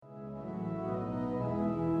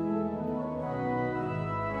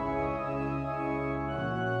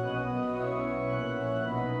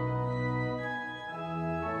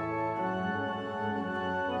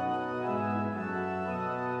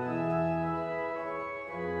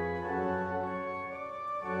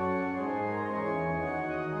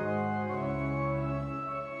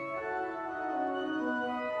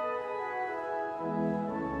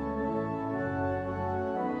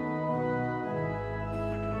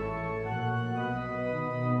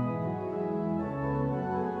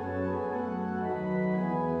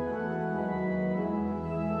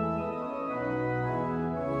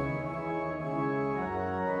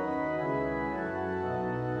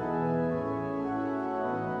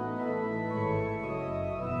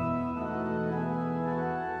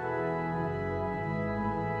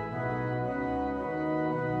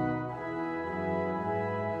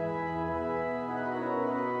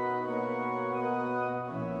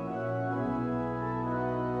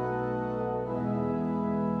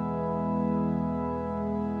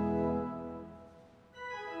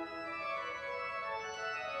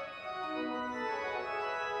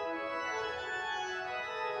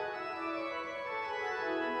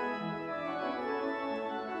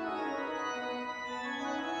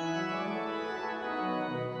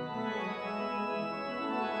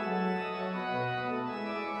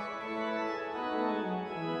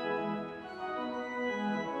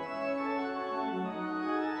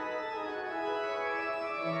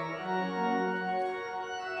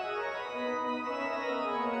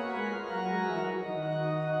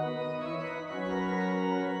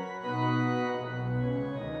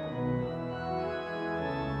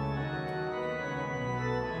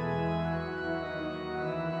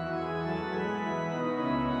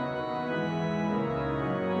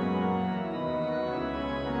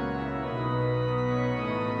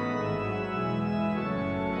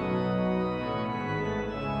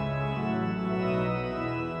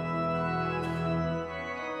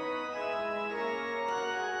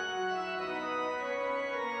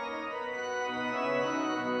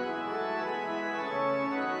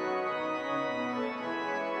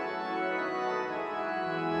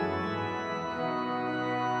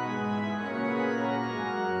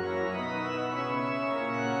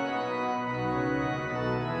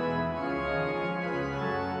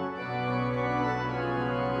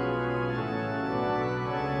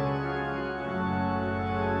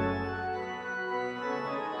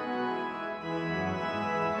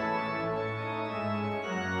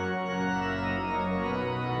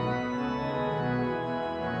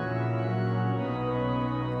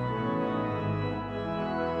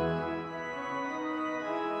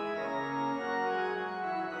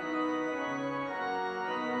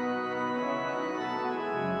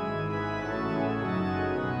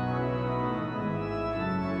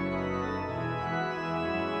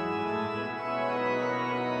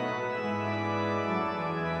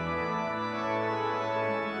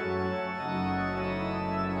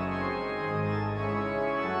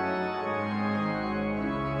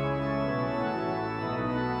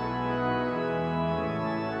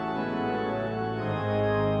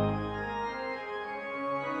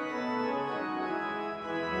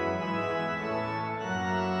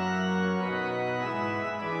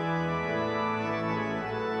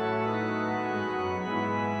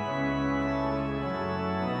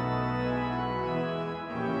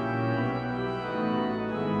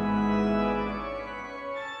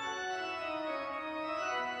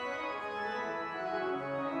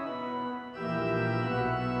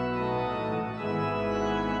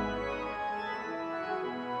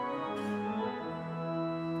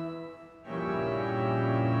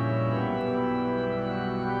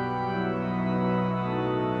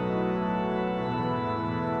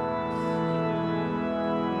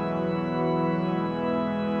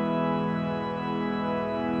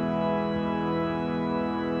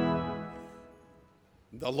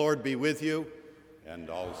The Lord be with you, and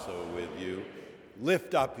also with you.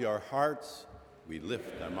 Lift up your hearts. We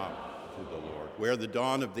lift them up to the Lord. Where the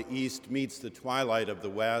dawn of the east meets the twilight of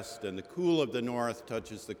the west, and the cool of the north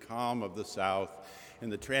touches the calm of the south,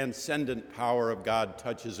 and the transcendent power of God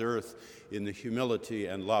touches earth in the humility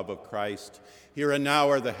and love of Christ. Here and now,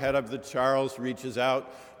 where the head of the Charles reaches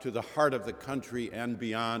out to the heart of the country and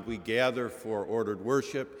beyond, we gather for ordered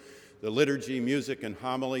worship. The liturgy, music, and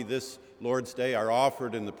homily this Lord's Day are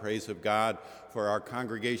offered in the praise of God for our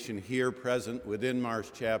congregation here present within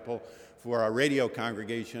Marsh Chapel, for our radio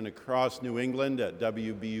congregation across New England at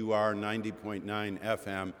WBUR 90.9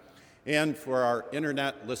 FM, and for our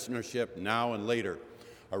internet listenership now and later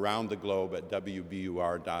around the globe at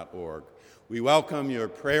WBUR.org. We welcome your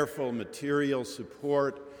prayerful material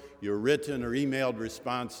support, your written or emailed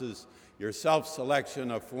responses, your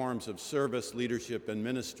self-selection of forms of service, leadership, and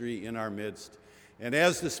ministry in our midst. And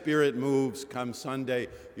as the Spirit moves, come Sunday,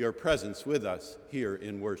 your presence with us here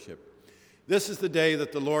in worship. This is the day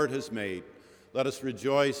that the Lord has made. Let us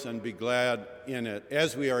rejoice and be glad in it.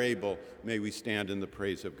 As we are able, may we stand in the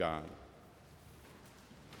praise of God.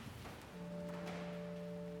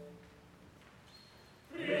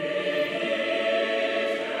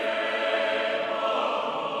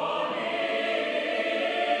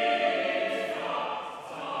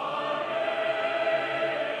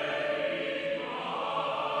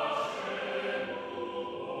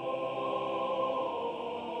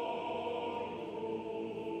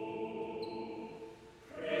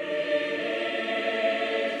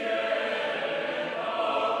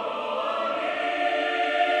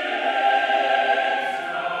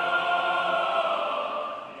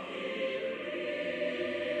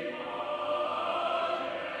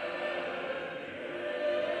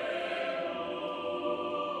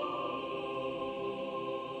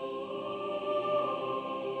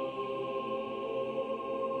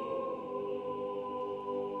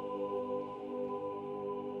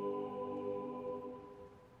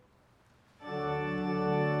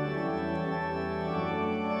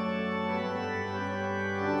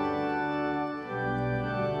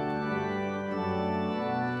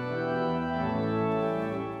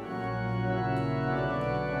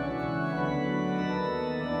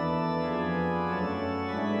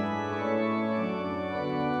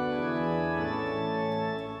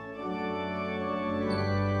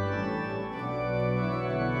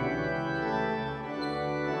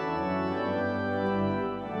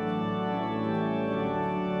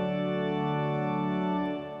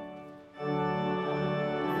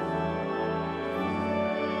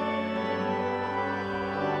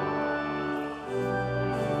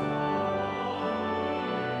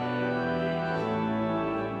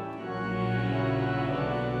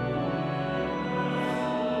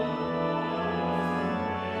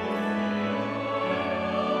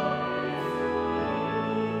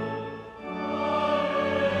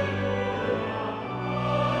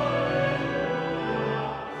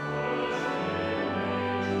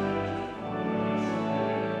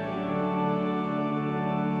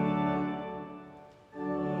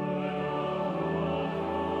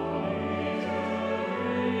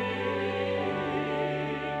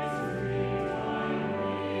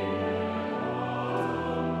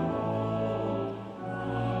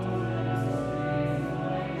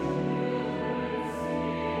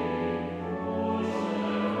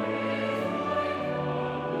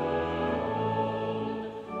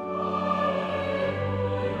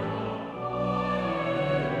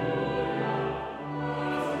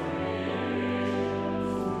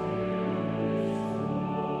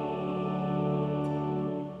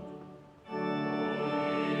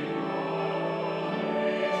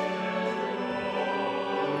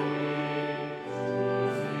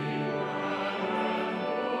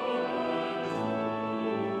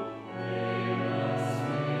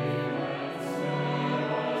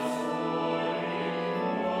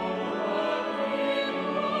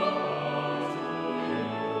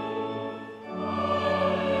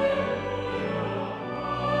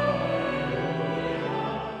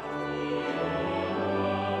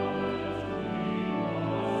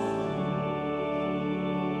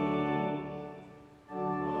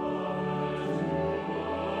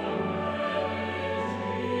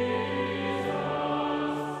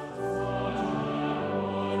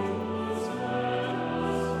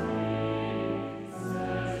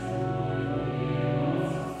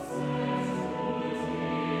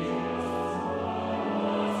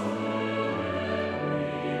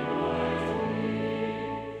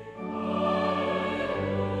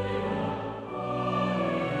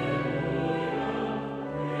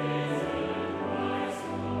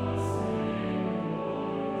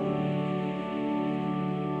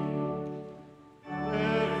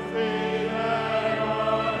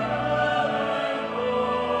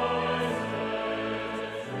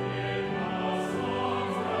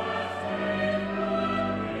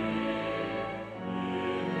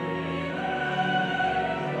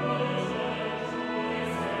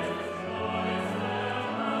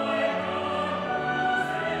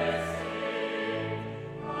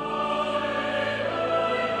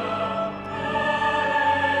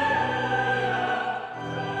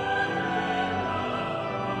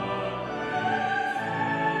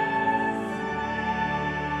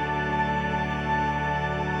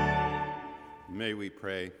 May we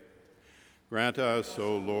pray. Grant us,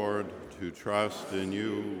 O Lord, to trust in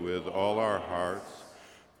you with all our hearts,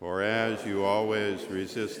 for as you always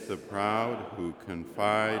resist the proud who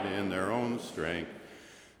confide in their own strength,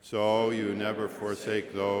 so you never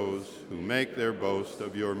forsake those who make their boast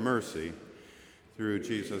of your mercy. Through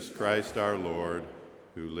Jesus Christ our Lord,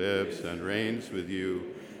 who lives and reigns with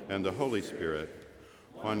you and the Holy Spirit,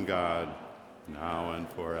 one God, now and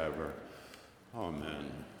forever.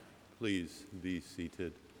 Amen. Please be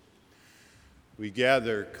seated. We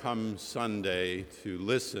gather come Sunday to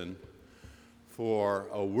listen for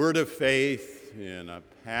a word of faith in a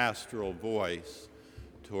pastoral voice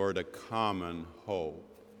toward a common hope.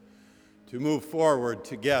 To move forward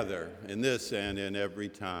together in this and in every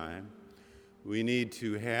time, we need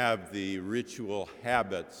to have the ritual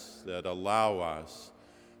habits that allow us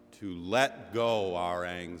to let go our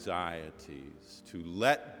anxieties,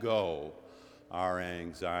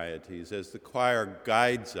 as the choir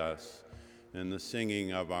guides us in the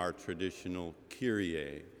singing of our traditional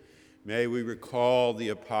Kyrie. May we recall the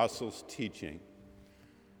apostles' teaching.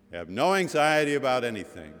 Have no anxiety about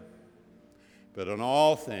anything, but in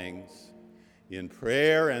all things, in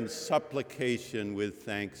prayer and supplication with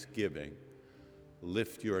thanksgiving,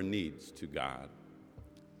 lift your needs to God.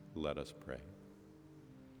 Let us pray.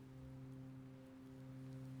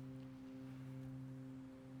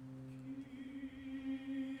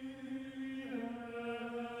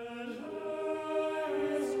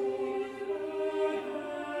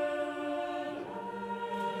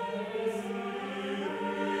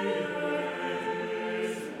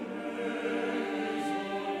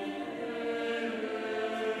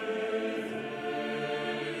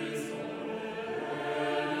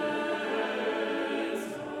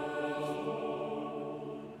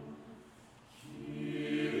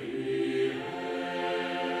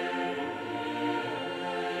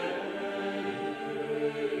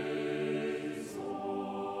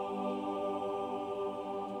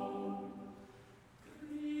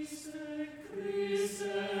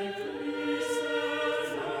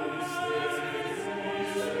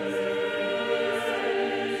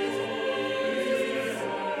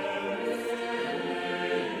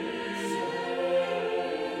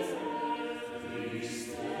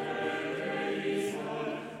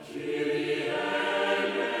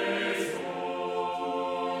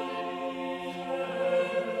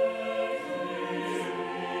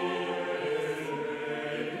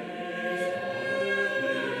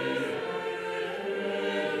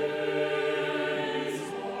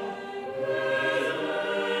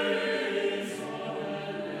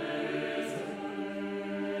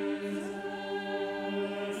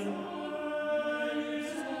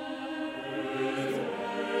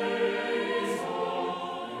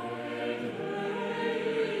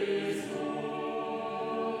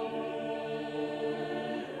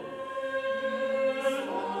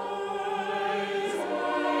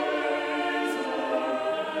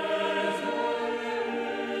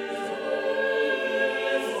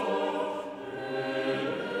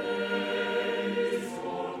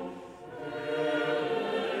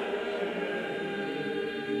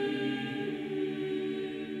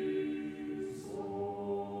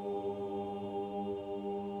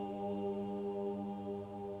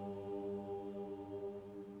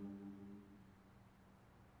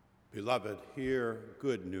 Beloved, hear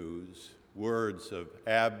good news, words of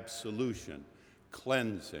absolution,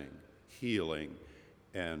 cleansing, healing,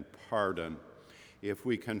 and pardon. If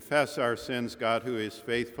we confess our sins, God, who is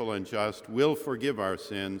faithful and just, will forgive our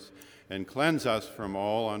sins and cleanse us from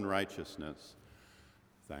all unrighteousness.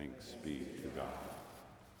 Thanks be to God.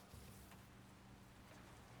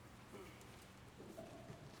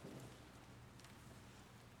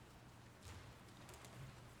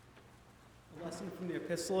 A lesson from the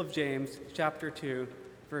Epistle of James, chapter 2,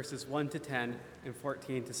 verses 1 to 10 and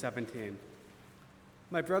 14 to 17.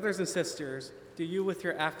 My brothers and sisters, do you with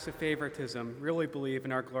your acts of favoritism really believe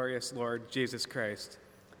in our glorious Lord Jesus Christ?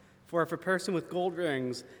 For if a person with gold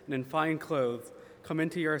rings and in fine clothes come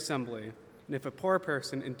into your assembly, and if a poor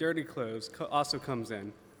person in dirty clothes also comes in,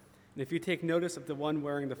 and if you take notice of the one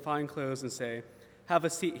wearing the fine clothes and say, "Have a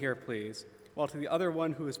seat here, please," while to the other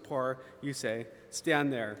one who is poor you say,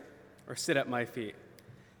 "Stand there," or "Sit at my feet,"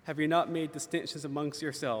 have you not made distinctions amongst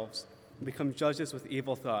yourselves and become judges with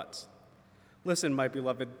evil thoughts? Listen, my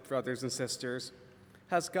beloved brothers and sisters.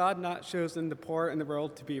 Has God not chosen the poor in the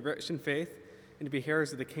world to be rich in faith and to be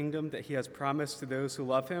heirs of the kingdom that he has promised to those who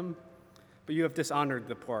love him? But you have dishonored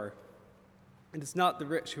the poor. It is not the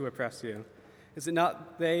rich who oppress you. Is it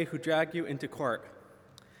not they who drag you into court?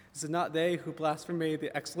 Is it not they who blaspheme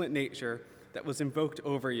the excellent nature that was invoked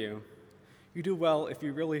over you? You do well if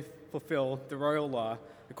you really fulfill the royal law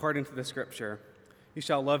according to the Scripture. You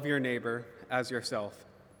shall love your neighbor as yourself.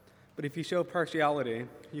 But if you show partiality,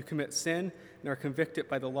 you commit sin and are convicted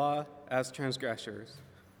by the law as transgressors.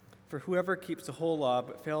 For whoever keeps the whole law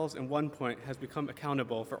but fails in one point has become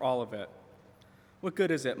accountable for all of it. What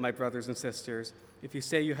good is it, my brothers and sisters, if you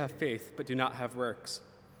say you have faith but do not have works?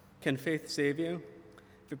 Can faith save you?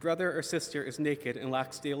 If a brother or sister is naked and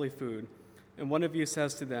lacks daily food, and one of you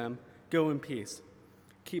says to them, "Go in peace,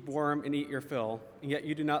 keep warm and eat your fill," and yet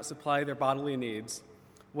you do not supply their bodily needs,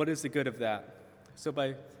 what is the good of that?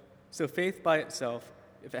 So faith by itself,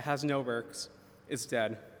 if it has no works, is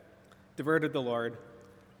dead. The word of the Lord.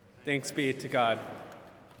 Thanks be to God.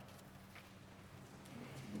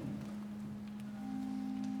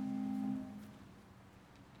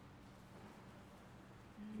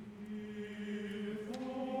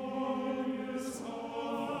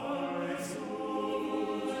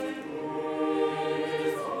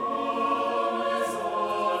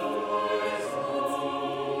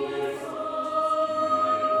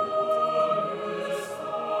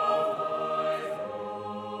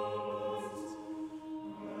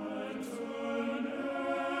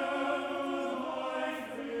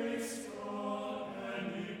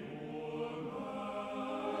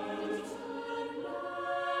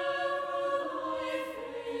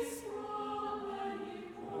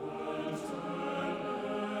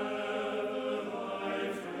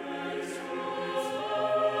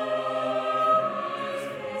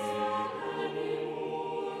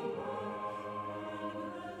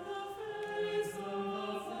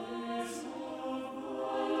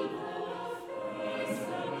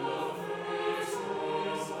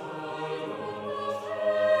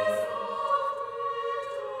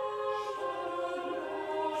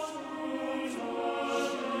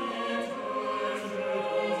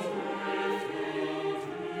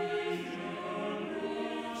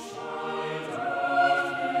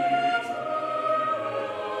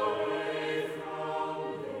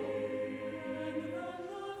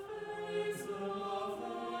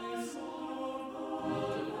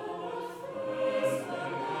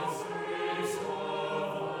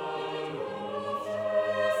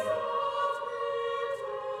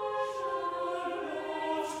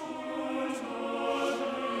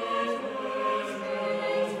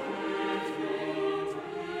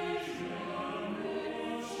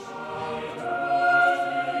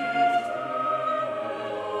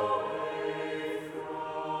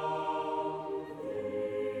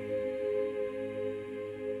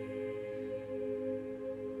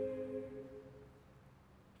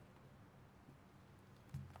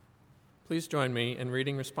 Please join me in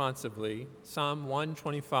reading responsively Psalm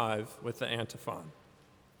 125 with the antiphon.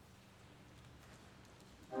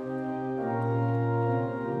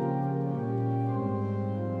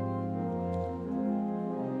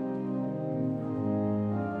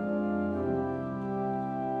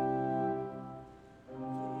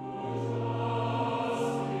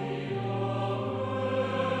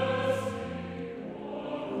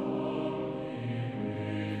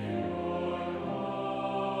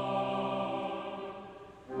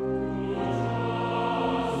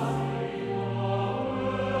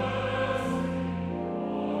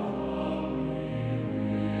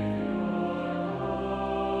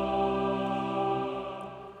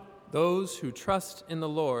 Those who trust in the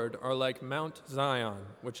Lord are like Mount Zion,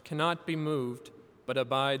 which cannot be moved, but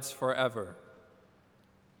abides forever.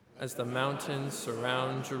 As the mountains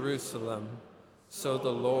surround Jerusalem, so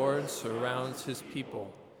the Lord surrounds his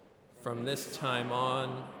people, from this time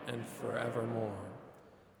on and forevermore.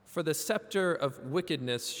 For the scepter of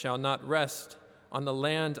wickedness shall not rest on the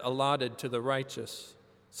land allotted to the righteous,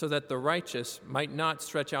 so that the righteous might not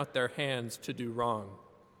stretch out their hands to do wrong.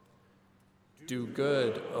 Do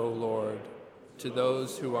good, O Lord, to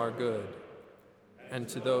those who are good, and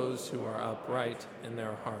to those who are upright in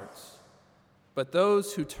their hearts. But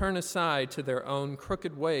those who turn aside to their own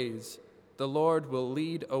crooked ways, the Lord will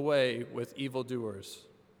lead away with evildoers.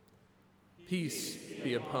 Peace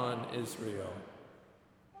be upon Israel.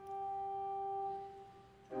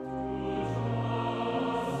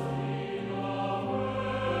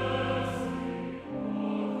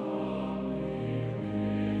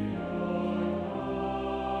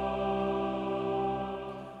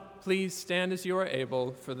 Please stand as you are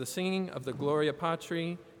able for the singing of the Gloria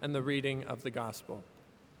Patri and the reading of the Gospel.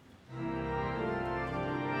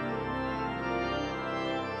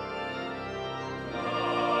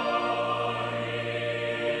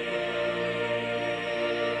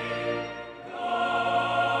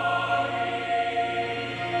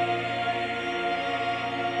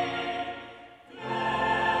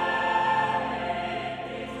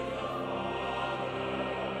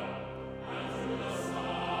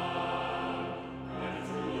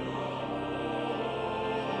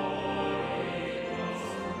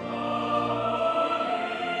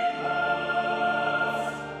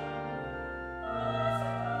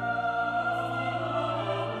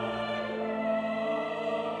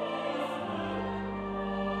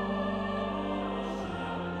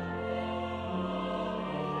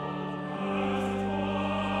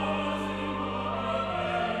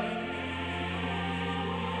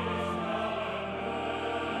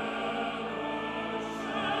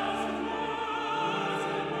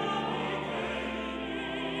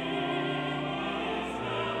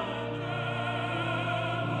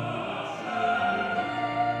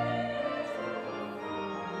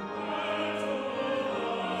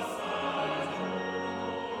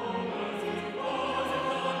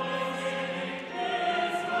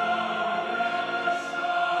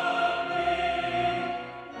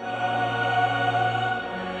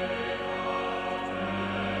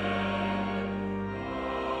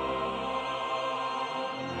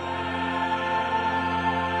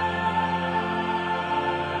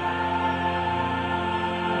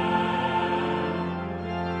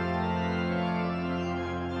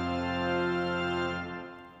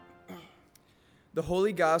 The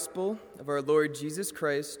Holy Gospel of our Lord Jesus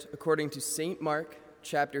Christ according to St. Mark,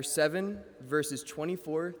 chapter 7, verses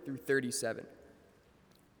 24 through 37.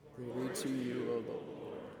 Glory to you, O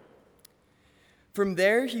Lord. From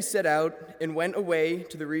there he set out and went away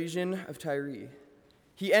to the region of Tyre.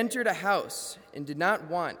 He entered a house and did not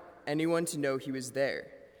want anyone to know he was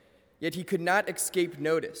there. Yet he could not escape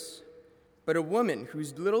notice. But a woman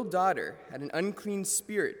whose little daughter had an unclean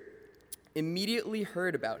spirit immediately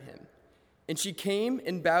heard about him, and she came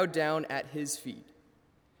and bowed down at his feet.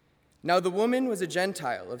 Now the woman was a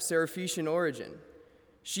Gentile of Seraphitian origin.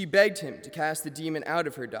 She begged him to cast the demon out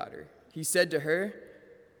of her daughter. He said to her,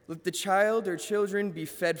 "Let the child or children be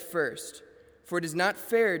fed first, for it is not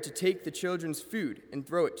fair to take the children's food and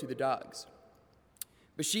throw it to the dogs."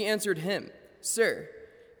 But she answered him, "Sir,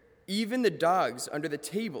 even the dogs under the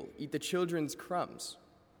table eat the children's crumbs."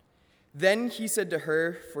 Then he said to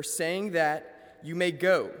her, "For saying that, you may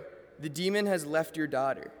go. The demon has left your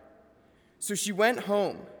daughter." So she went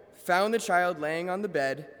home, found the child laying on the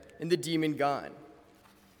bed, and the demon gone.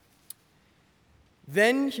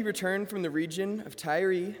 Then he returned from the region of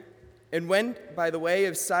Tyre and went by the way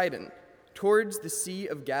of Sidon towards the Sea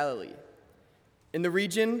of Galilee, in the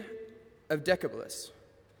region of Decapolis.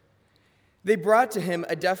 They brought to him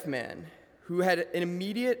a deaf man who had an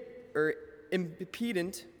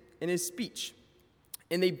impediment in his speech,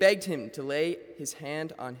 and they begged him to lay his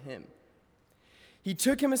hand on him. He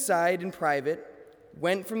took him aside in private,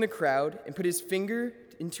 went from the crowd, and put his finger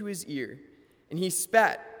into his ear, and he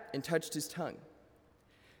spat and touched his tongue.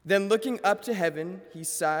 Then looking up to heaven, he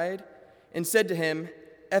sighed and said to him,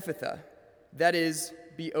 "Ephphatha," that is,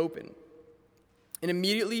 "be open." And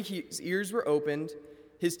immediately his ears were opened,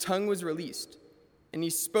 his tongue was released, and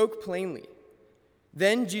he spoke plainly.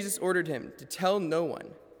 Then Jesus ordered him to tell no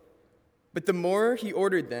one. But the more he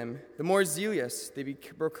ordered them, the more zealous they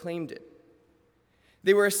proclaimed it.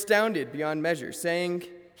 They were astounded beyond measure, saying,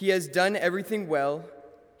 "He has done everything well.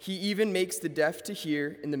 He even makes the deaf to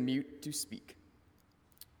hear and the mute to speak."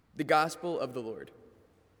 The Gospel of the Lord.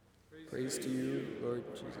 Praise to you, Lord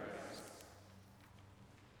Jesus.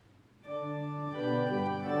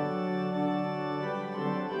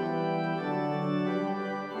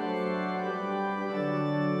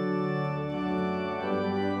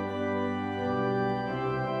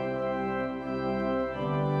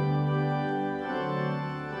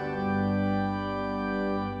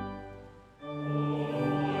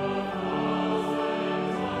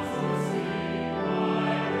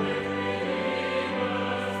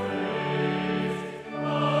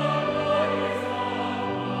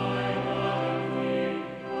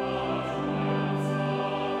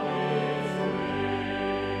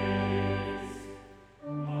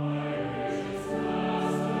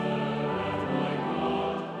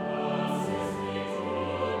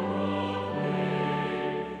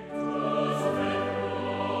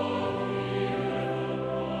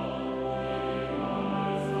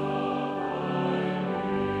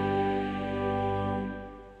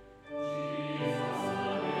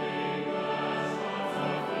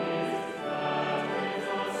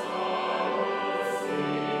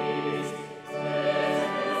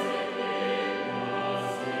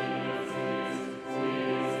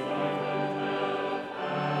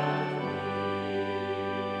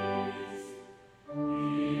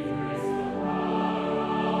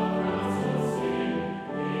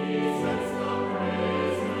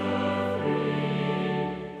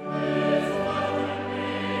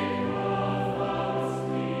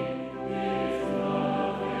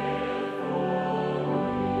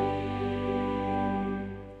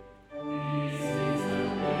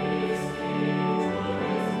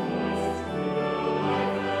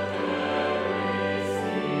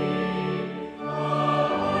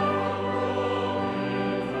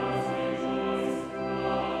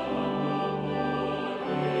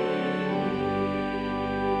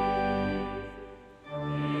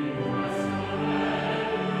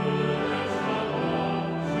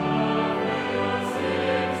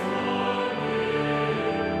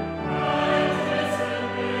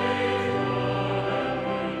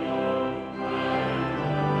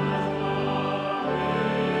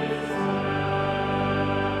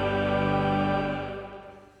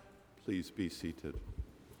 Please be seated.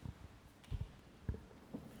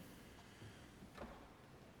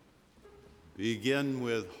 Begin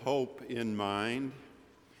with hope in mind,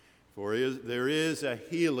 for there is a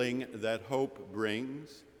healing that hope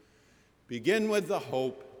brings. Begin with the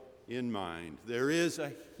hope in mind. There is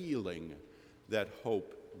a healing that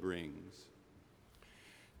hope brings.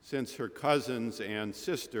 Since her cousins and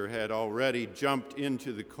sister had already jumped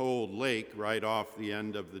into the cold lake right off the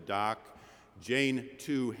end of the dock, Jane,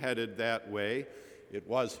 too, headed that way. It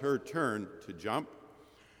was her turn to jump.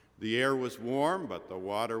 The air was warm, but the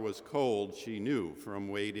water was cold, she knew from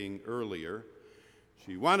wading earlier.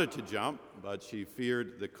 She wanted to jump, but she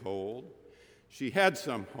feared the cold. She had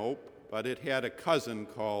some hope, but it had a cousin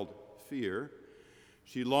called fear.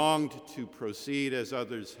 She longed to proceed as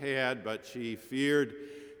others had, but she feared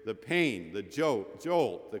the pain, the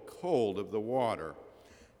jolt, the cold of the water.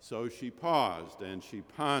 So she paused, and she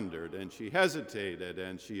pondered, and she hesitated,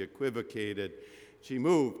 and she equivocated. She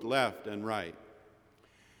moved left and right.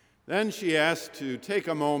 Then she asked to take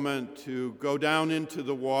a moment to go down into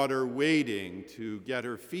the water wading to get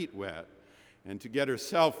her feet wet and to get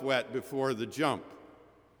herself wet before the jump.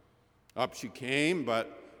 Up she came,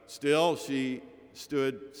 but still she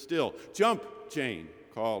stood still. "Jump, Jane,"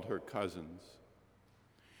 called her cousins.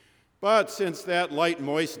 But since that light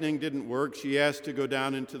moistening didn't work, she asked to go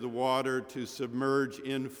down into the water to submerge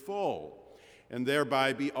in full and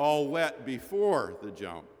thereby be all wet before the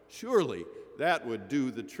jump. Surely that would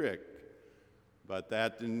do the trick. But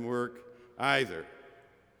that didn't work either.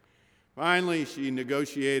 Finally, she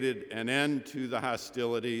negotiated an end to the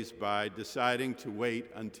hostilities by deciding to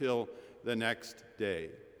wait until the next day.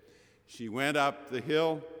 She went up the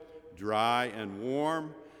hill, dry and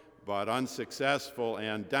warm, but unsuccessful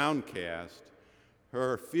and downcast,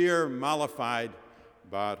 her fear mollified,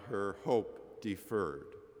 but her hope deferred.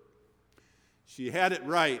 She had it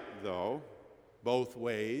right, though, both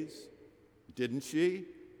ways, didn't she?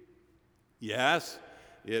 Yes,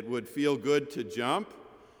 it would feel good to jump,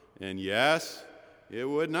 and yes, it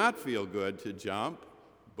would not feel good to jump,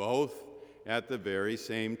 both at the very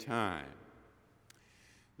same time.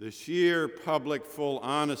 The sheer public full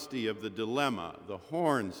honesty of the dilemma, the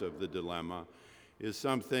horns of the dilemma, is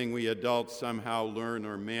something we adults somehow learn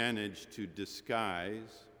or manage to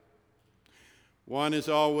disguise. One is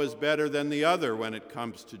always better than the other when it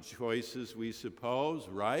comes to choices, we suppose,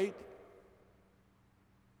 right?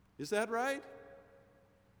 Is that right?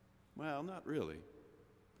 Well, not really.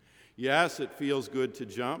 Yes, it feels good to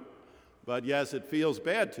jump, but yes, it feels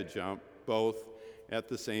bad to jump, both at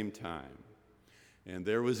the same time. And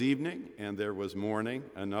there was evening, and there was morning,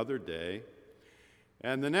 another day.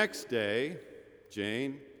 And the next day,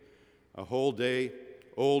 Jane, a whole day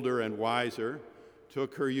older and wiser,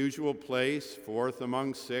 took her usual place, fourth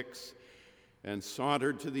among six, and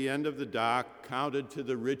sauntered to the end of the dock, counted to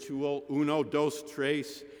the ritual uno, dos,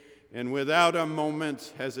 tres, and without a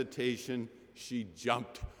moment's hesitation, she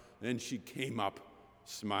jumped, and she came up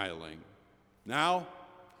smiling. Now,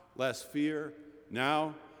 less fear,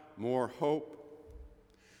 now, more hope.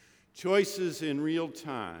 Choices in real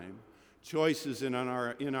time, choices in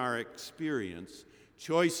our experience,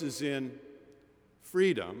 choices in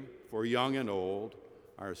freedom for young and old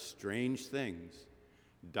are strange things,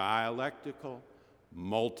 dialectical,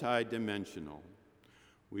 multidimensional.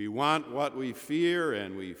 We want what we fear,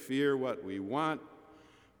 and we fear what we want.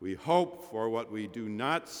 We hope for what we do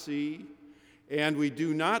not see, and we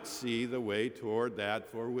do not see the way toward that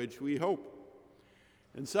for which we hope.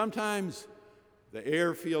 And sometimes the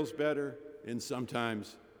air feels better, and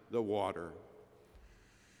sometimes the water.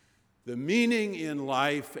 The meaning in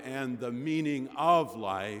life and the meaning of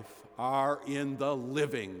life are in the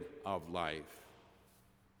living of life.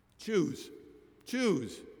 Choose,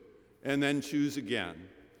 and then choose again.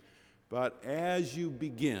 But as you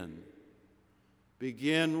begin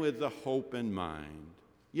with the hope in mind.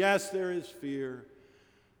 Yes, there is fear,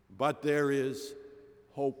 but there is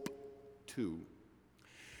hope too.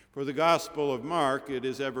 For the Gospel of Mark, it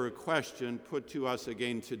is ever a question put to us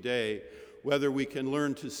again today, whether we can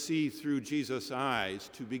learn to see through Jesus' eyes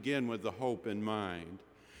to begin with the hope in mind,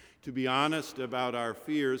 to be honest about our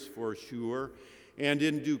fears for sure, and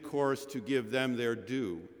in due course to give them their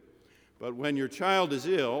due. But when your child is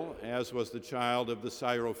ill, as was the child of the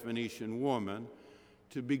Syrophoenician woman,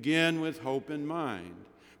 to begin with hope in mind.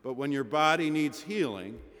 But when your body needs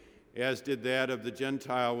healing, as did that of the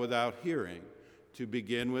Gentile without hearing, to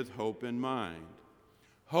begin with hope in mind.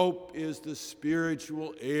 Hope is the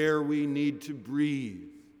spiritual air we need to breathe.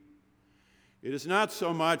 It is not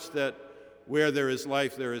so much that where there is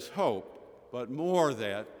life, there is hope, but more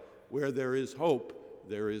that where there is hope,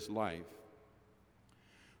 there is life.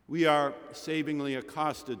 We are savingly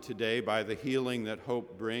accosted today by the healing that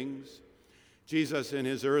hope brings. Jesus in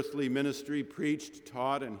his earthly ministry preached,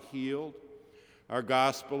 taught, and healed. Our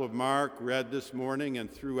Gospel of Mark, read this morning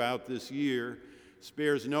and throughout this year,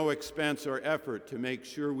 spares no expense or effort to make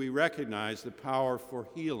sure we recognize the power for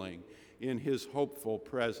healing in his hopeful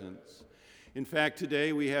presence. In fact,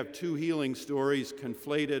 today we have two healing stories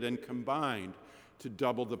conflated and combined to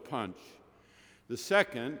double the punch. The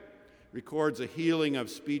second records a healing of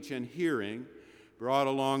speech and hearing brought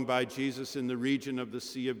along by Jesus in the region of the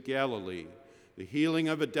Sea of Galilee, the healing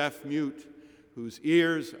of a deaf mute whose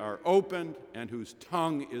ears are opened and whose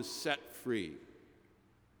tongue is set free.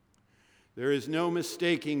 There is no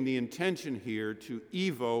mistaking the intention here to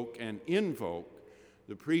evoke and invoke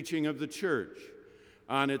the preaching of the church,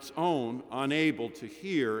 on its own unable to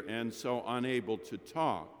hear and so unable to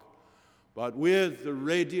talk. But with the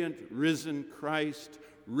radiant, risen Christ,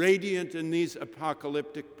 radiant in these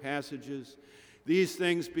apocalyptic passages, these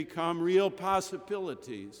things become real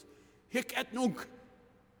possibilities. Hic et nunc,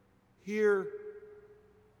 here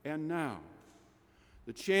and now.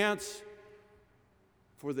 The chance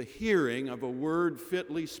for the hearing of a word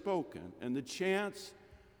fitly spoken, and the chance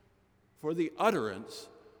for the utterance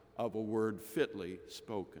of a word fitly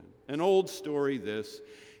spoken. An old story, this.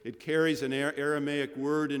 It carries an Aramaic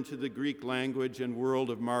word into the Greek language and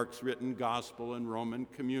world of Mark's written gospel and Roman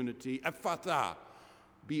community. Ephatha,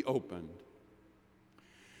 be opened.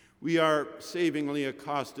 We are savingly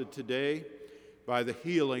accosted today by the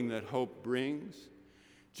healing that hope brings.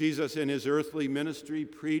 Jesus in his earthly ministry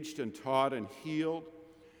preached and taught and healed.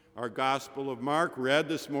 Our Gospel of Mark, read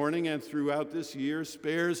this morning and throughout this year,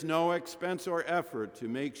 spares no expense or effort to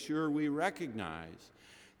make sure we recognize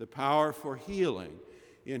the power for healing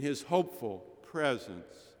in his hopeful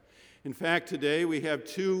presence. In fact, today we have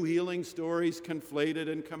two healing stories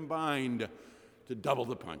conflated and combined to double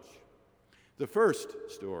the punch. The first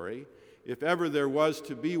story, if ever there was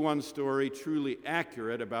to be one story truly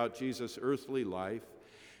accurate about Jesus' earthly life,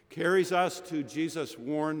 carries us to Jesus'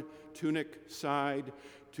 worn tunic side,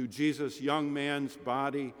 to Jesus' young man's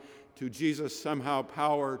body, to Jesus' somehow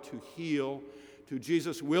power to heal, to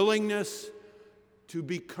Jesus' willingness to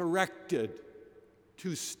be corrected,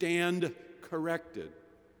 to stand corrected.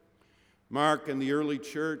 Mark and the early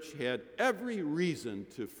church had every reason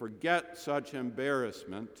to forget such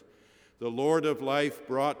embarrassment. The Lord of life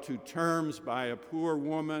brought to terms by a poor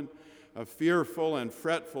woman, a fearful and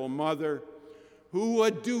fretful mother, who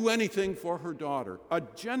would do anything for her daughter, a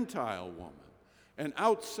Gentile woman, an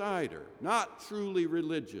outsider, not truly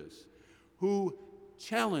religious, who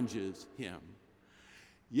challenges him.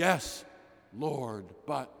 Yes, Lord,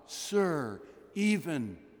 but Sir,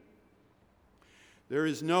 even. There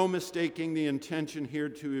is no mistaking the intention here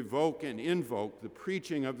to evoke and invoke the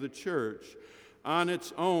preaching of the church on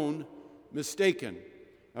its own, mistaken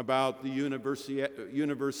about the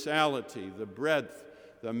universality, the breadth,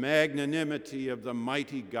 the magnanimity of the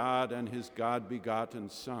mighty God and his God-begotten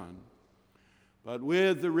Son. But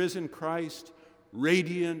with the risen Christ,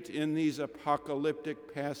 radiant in these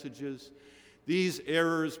apocalyptic passages, these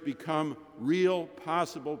errors become real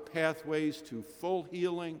possible pathways to full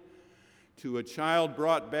healing, to a child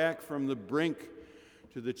brought back from the brink,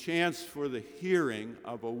 to the chance for the hearing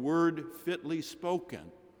of a word fitly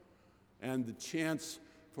spoken, and the chance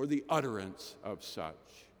for the utterance of such.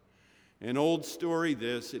 An old story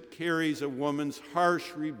this, it carries a woman's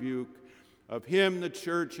harsh rebuke of him the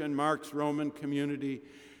church and Mark's Roman community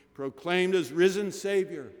proclaimed as risen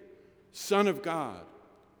Savior, Son of God,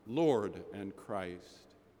 Lord and Christ.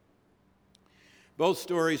 Both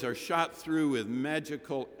stories are shot through with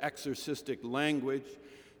magical exorcistic language,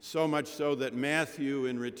 so much so that Matthew,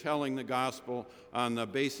 in retelling the gospel on the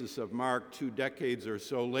basis of Mark 2 decades or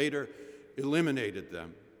so later, eliminated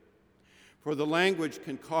them. For the language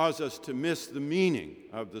can cause us to miss the meaning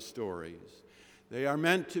of the stories. They are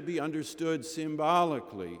meant to be understood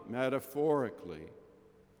symbolically, metaphorically.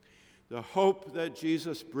 The hope that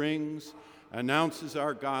Jesus brings, announces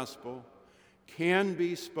our gospel, can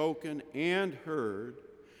be spoken and heard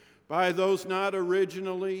by those not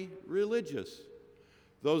originally religious,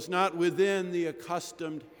 those not within the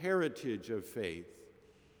accustomed heritage of faith,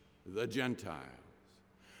 the Gentiles.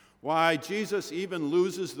 Why, Jesus even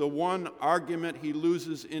loses the one argument he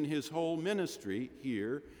loses in his whole ministry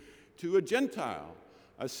here to a Gentile,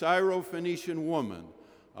 a Syrophoenician woman,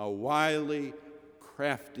 a wily,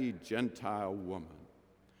 crafty Gentile woman.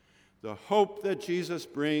 The hope that Jesus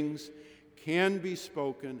brings can be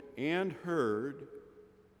spoken and heard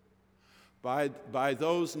by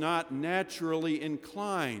those not naturally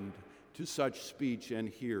inclined to such speech and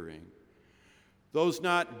hearing, those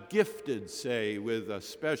not gifted, say, with a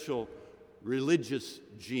special religious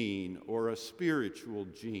gene or a spiritual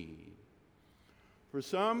gene. For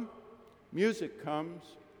some, music comes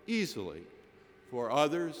easily. For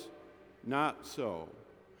others, not so.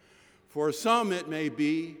 For some, it may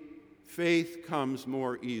be faith comes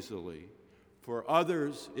more easily. For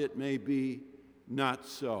others, it may be not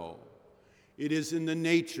so. It is in the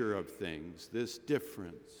nature of things, this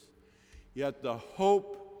difference. Yet the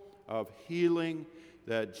hope of healing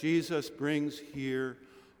that Jesus brings here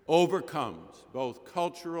overcomes both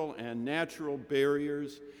cultural and natural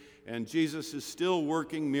barriers, and Jesus is still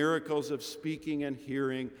working miracles of speaking and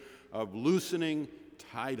hearing, of loosening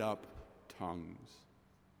tied-up tongues.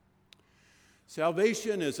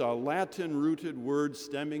 Salvation is a Latin-rooted word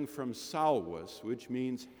stemming from salvus, which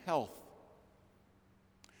means health.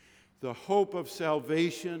 The hope of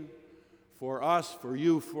salvation for us, for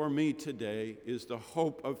you, for me today is the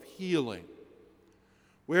hope of healing.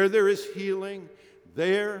 Where there is healing,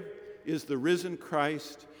 there is the risen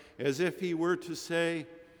Christ, as if he were to say,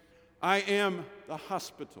 I am the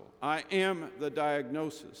hospital, I am the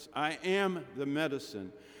diagnosis, I am the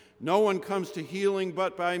medicine. No one comes to healing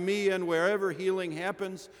but by me, and wherever healing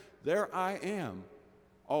happens, there I am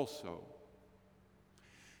also.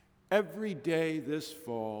 Every day this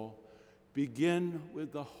fall, begin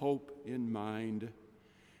with the hope in mind.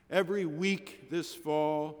 Every week this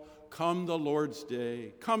fall, come the Lord's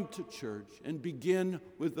Day, come to church and begin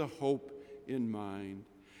with the hope in mind.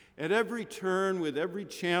 At every turn, with every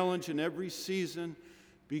challenge and every season,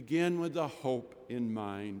 begin with the hope in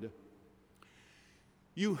mind.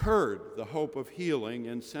 You heard the hope of healing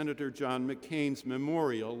in Senator John McCain's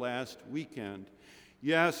memorial last weekend.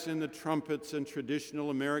 Yes, in the trumpets and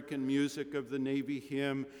traditional American music of the Navy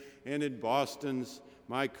hymn, and in Boston's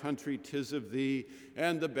My Country 'Tis of Thee,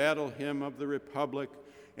 and the battle hymn of the Republic,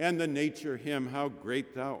 and the nature hymn, How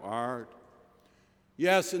Great Thou Art.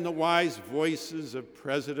 Yes, in the wise voices of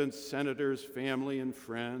presidents, senators, family, and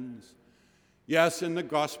friends. Yes, in the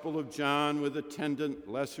Gospel of John with attendant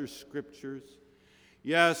lesser scriptures.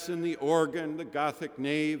 Yes, in the organ, the Gothic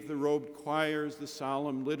nave, the robed choirs, the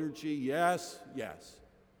solemn liturgy. Yes, yes.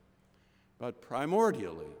 But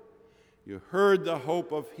primordially, you heard the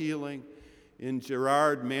hope of healing in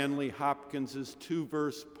Gerard Manley Hopkins's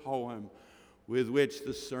 2-verse poem with which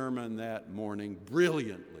the sermon that morning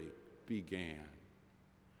brilliantly began.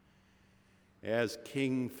 As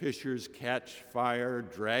kingfishers catch fire,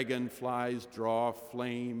 dragonflies draw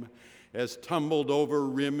flame, as tumbled over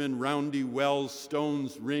rim and roundy wells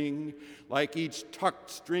stones ring, like each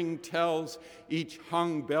tucked string tells, each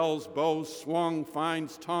hung bell's bow swung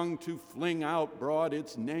finds tongue to fling out broad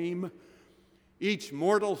its name. Each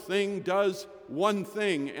mortal thing does one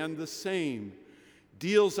thing and the same,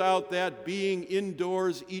 deals out that being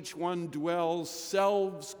indoors each one dwells,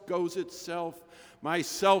 selves goes itself,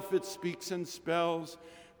 myself it speaks and spells,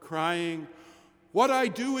 crying, what I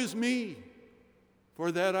do is me,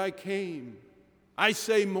 for that I came. I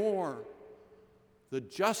say more, the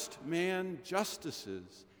just man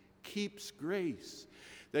justices, keeps grace,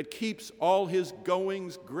 that keeps all his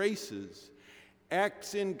goings graces,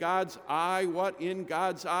 acts in God's eye what in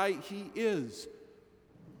God's eye he is,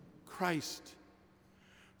 Christ.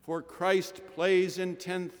 For Christ plays in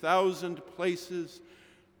 10,000 places,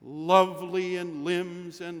 lovely in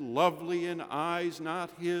limbs and lovely in eyes not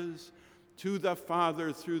his, to the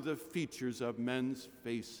Father through the features of men's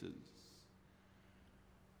faces.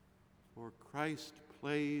 For Christ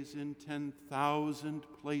plays in 10,000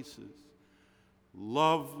 places,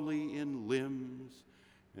 lovely in limbs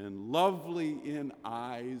and lovely in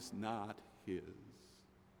eyes not his.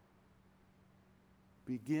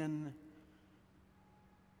 Begin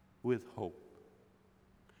with hope.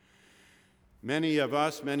 Many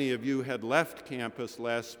of you had left campus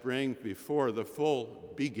last spring before the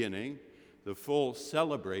full beginning, the full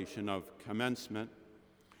celebration of commencement.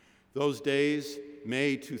 Those days,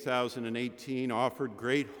 May 2018, offered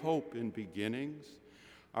great hope in beginnings.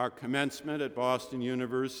 Our commencement at Boston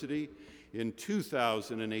University in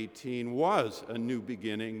 2018 was a new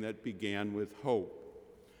beginning that began with hope.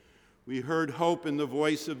 We heard hope in the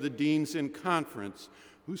voice of the deans in conference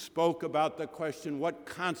who spoke about the question, what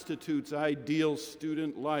constitutes ideal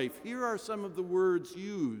student life? Here are some of the words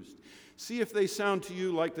used. See if they sound to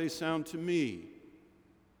you like they sound to me.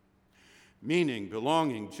 Meaning,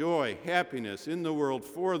 belonging, joy, happiness, in the world,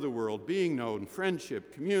 for the world, being known,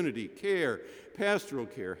 friendship, community, care, pastoral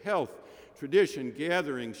care, health, tradition,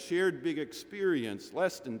 gathering, shared big experience,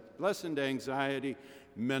 lessened anxiety,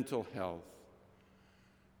 mental health.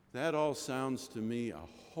 That all sounds to me a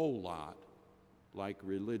whole lot like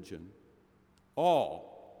religion.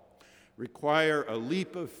 All require a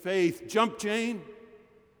leap of faith. Jump, Jane!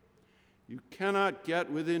 You cannot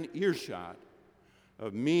get within earshot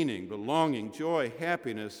of meaning, belonging, joy,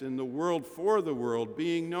 happiness in the world, for the world,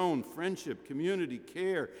 being known, friendship, community,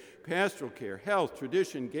 care, pastoral care, health,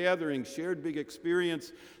 tradition, gathering, shared big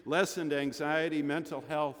experience, lessened anxiety, mental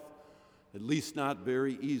health, at least not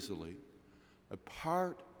very easily,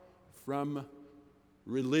 apart from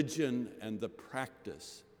religion and the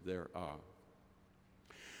practice thereof.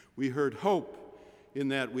 We heard hope in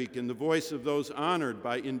that week in the voice of those honored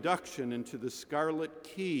by induction into the Scarlet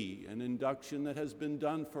Key, an induction that has been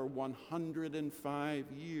done for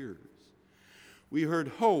 105 years. We heard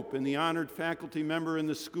hope in the honored faculty member in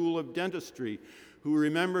the School of Dentistry who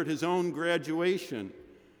remembered his own graduation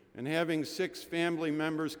and having 6 family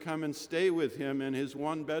members come and stay with him in his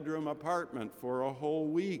 1-bedroom apartment for a whole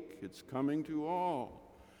week. It's coming to all.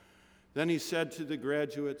 Then he said to the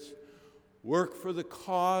graduates, "Work for the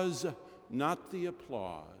cause, not the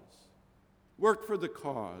applause." Work for the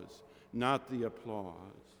cause, not the applause.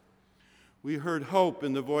 We heard hope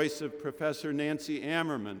in the voice of Professor Nancy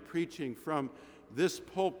Ammerman preaching from this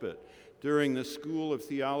pulpit during the School of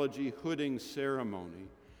Theology hooding ceremony.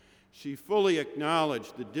 She fully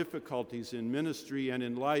acknowledged the difficulties in ministry and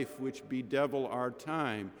in life which bedevil our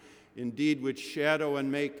time, indeed which shadow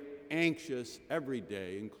and make anxious every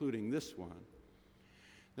day, including this one.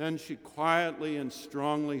 Then she quietly and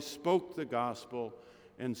strongly spoke the gospel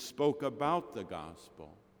and spoke about the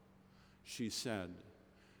gospel. She said,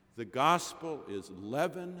 "The gospel is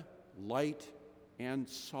leaven, light, and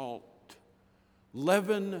salt."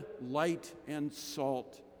 Leaven, light, and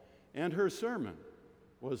salt. And her sermon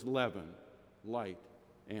was leaven, light,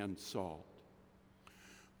 and salt.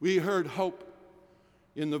 We heard hope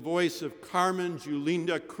in the voice of Carmen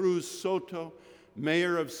Julinda Cruz Soto,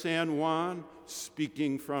 mayor of San Juan,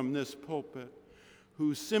 speaking from this pulpit,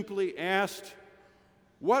 who simply asked,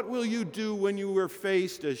 "What will you do when you were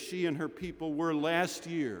faced, as she and her people were last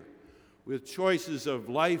year, with choices of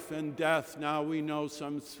life and death?" Now we know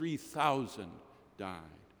some 3,000 died.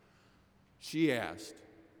 She asked,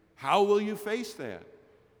 "How will you face that?"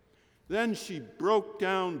 Then she broke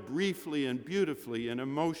down briefly and beautifully in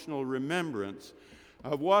emotional remembrance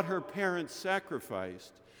of what her parents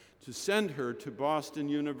sacrificed to send her to Boston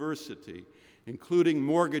University, including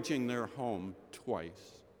mortgaging their home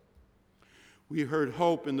twice. We heard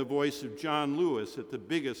hope in the voice of John Lewis at the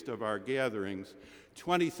biggest of our gatherings,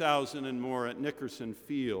 20,000 and more at Nickerson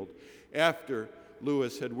Field, after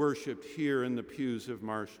Lewis had worshiped here in the pews of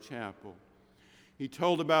Marsh Chapel. He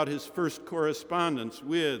told about his first correspondence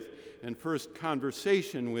with and first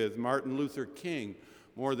conversation with Martin Luther King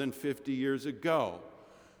more than 50 years ago.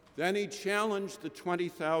 Then he challenged the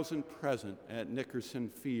 20,000 present at Nickerson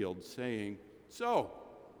Field, saying, "So,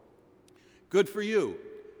 good for you.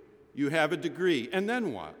 You have a degree, and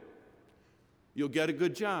then what? You'll get a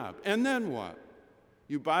good job, and then what?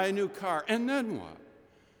 You buy a new car, and then what?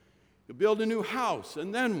 You'll build a new house,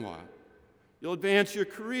 and then what? You'll advance your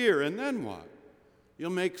career, and then what? You'll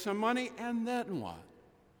make some money, and then what?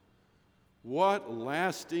 What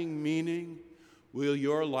lasting meaning will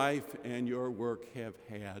your life and your work have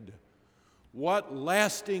had? What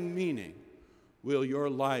lasting meaning will your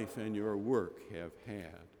life and your work have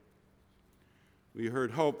had?" We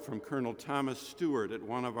heard hope from Colonel Thomas Stewart at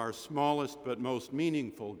one of our smallest but most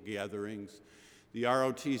meaningful gatherings, the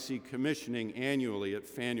ROTC commissioning annually at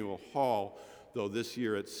Faneuil Hall, though this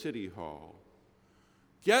year at City Hall.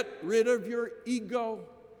 "Get rid of your ego,"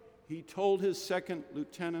 he told his second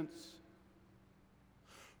lieutenants.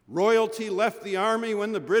 "Royalty left the Army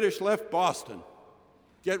when the British left Boston.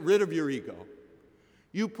 Get rid of your ego.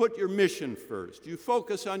 You put your mission first. You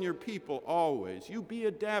focus on your people always. You be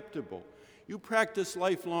adaptable. You practice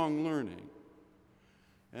lifelong learning."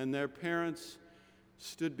 And their parents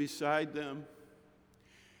stood beside them,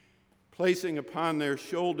 placing upon their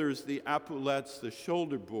shoulders the epaulettes, the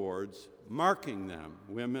shoulder boards, marking them,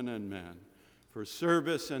 women and men, for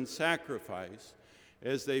service and sacrifice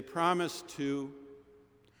as they promised to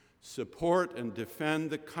support and defend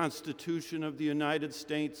the Constitution of the United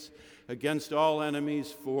States against all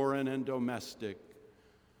enemies, foreign and domestic.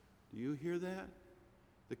 Do you hear that?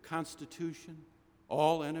 The Constitution,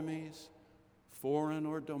 all enemies, foreign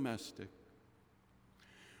or domestic.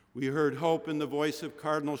 We heard hope in the voice of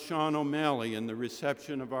Cardinal Sean O'Malley in the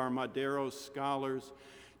reception of our Madero scholars,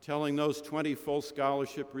 telling those 20 full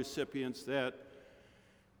scholarship recipients that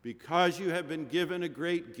because you have been given a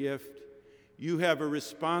great gift, you have a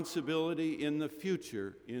responsibility in the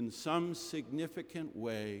future, in some significant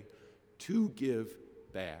way, to give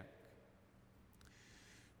back.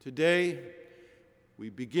 Today, we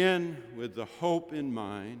begin with the hope in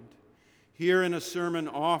mind, here in a sermon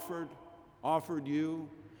offered you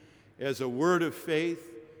as a word of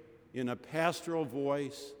faith in a pastoral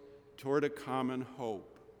voice toward a common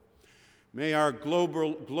hope. May our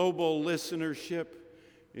global listenership,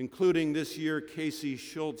 including this year Casey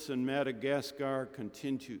Schultz in Madagascar,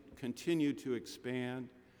 continue to expand.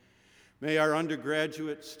 May our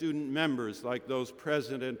undergraduate student members, like those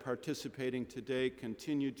present and participating today,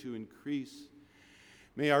 continue to increase.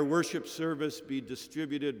 May our worship service be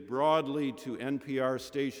distributed broadly to NPR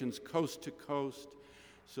stations coast to coast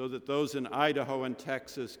so that those in Idaho and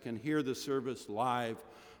Texas can hear the service live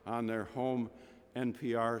on their home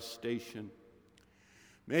NPR station.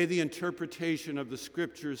 May the interpretation of the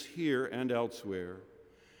scriptures here and elsewhere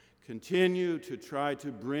continue to try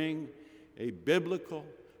to bring a biblical,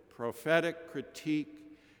 prophetic critique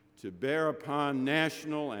to bear upon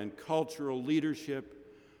national and cultural leadership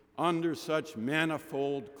under such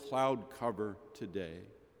manifold cloud cover today.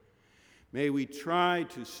 May we try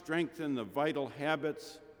to strengthen the vital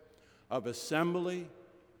habits of assembly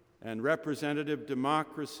and representative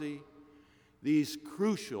democracy, these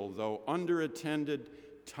crucial, though underattended,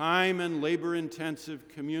 time and labor-intensive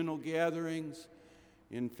communal gatherings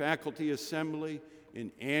in faculty assembly,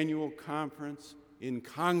 in annual conference, in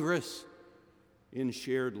Congress, in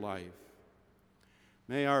shared life.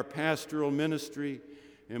 May our pastoral ministry,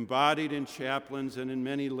 embodied in chaplains and in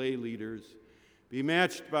many lay leaders, be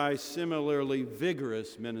matched by similarly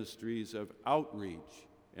vigorous ministries of outreach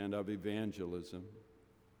and of evangelism.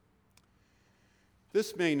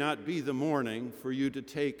 This may not be the morning for you to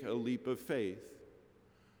take a leap of faith.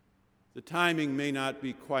 The timing may not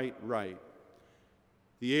be quite right.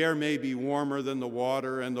 The air may be warmer than the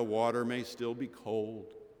water, and the water may still be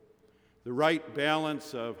cold. The right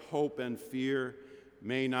balance of hope and fear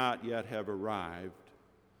may not yet have arrived.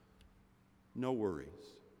 No worries.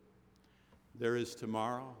 There is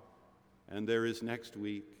tomorrow, and there is next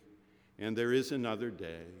week, and there is another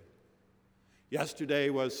day. Yesterday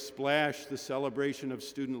was Splash, the celebration of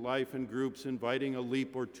student life in groups inviting a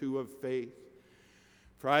leap or two of faith.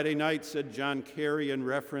 Friday night, said John Kerry in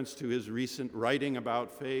reference to his recent writing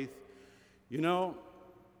about faith, you know,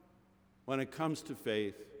 when it comes to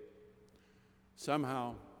faith,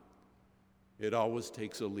 somehow it always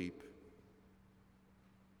takes a leap.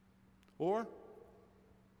 Or,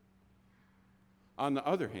 on the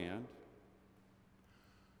other hand,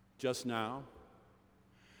 just now,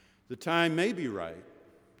 the time may be right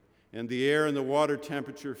and the air and the water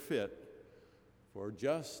temperature fit for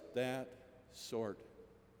just that sort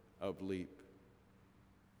of leap.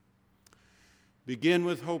 Begin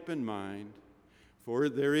with hope in mind, for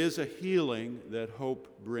there is a healing that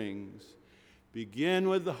hope brings. Begin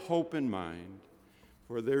with the hope in mind,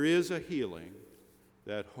 for there is a healing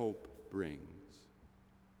that hope brings.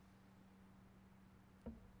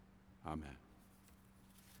 Amen.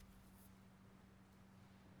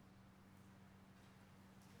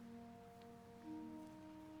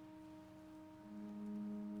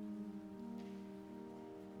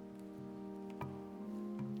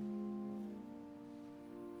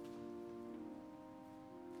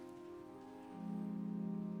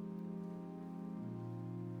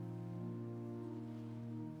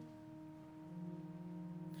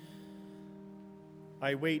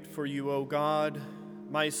 I wait for you, O God.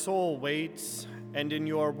 My soul waits, and in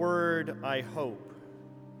your word I hope.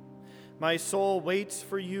 My soul waits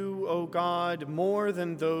for you, O God, more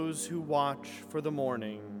than those who watch for the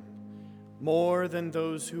morning, more than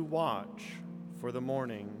those who watch for the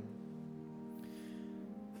morning.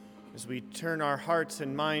 As we turn our hearts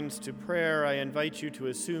and minds to prayer, I invite you to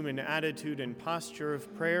assume an attitude and posture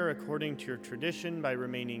of prayer according to your tradition by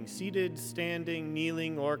remaining seated, standing,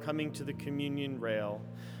 kneeling, or coming to the communion rail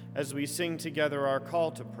as we sing together our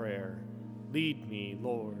call to prayer, Lead me,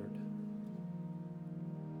 Lord.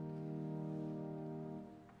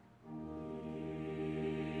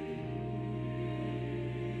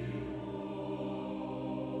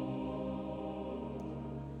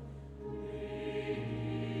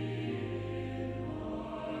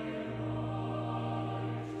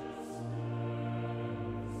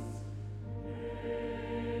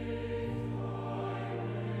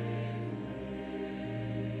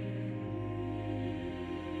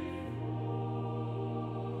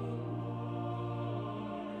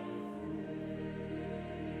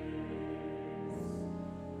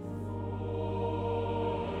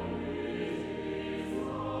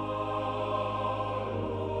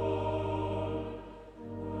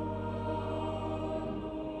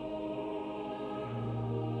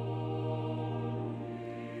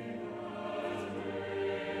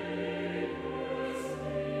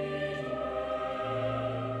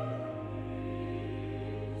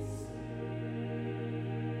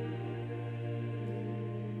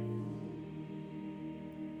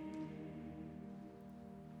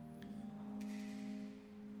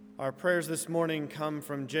 Our prayers this morning come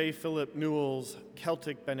from J. Philip Newell's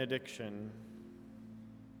Celtic benediction.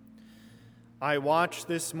 I watch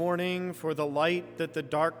this morning for the light that the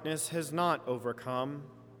darkness has not overcome.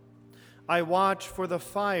 I watch for the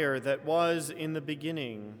fire that was in the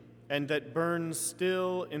beginning and that burns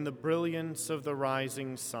still in the brilliance of the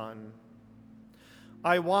rising sun.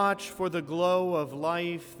 I watch for the glow of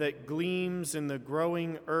life that gleams in the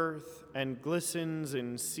growing earth and glistens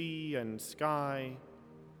in sea and sky.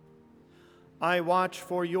 I watch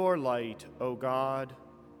for your light, O God,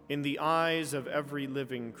 in the eyes of every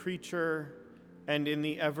living creature and in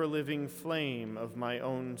the ever-living flame of my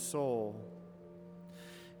own soul.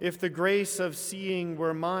 If the grace of seeing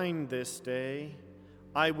were mine this day,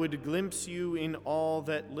 I would glimpse you in all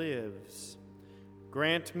that lives.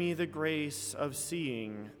 Grant me the grace of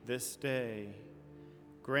seeing this day.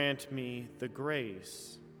 Grant me the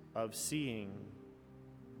grace of seeing.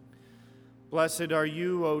 Blessed are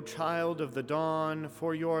you, O child of the dawn,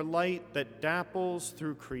 for your light that dapples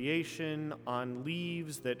through creation on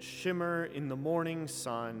leaves that shimmer in the morning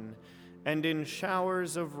sun and in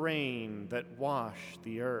showers of rain that wash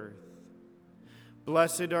the earth.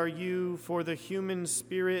 Blessed are you, for the human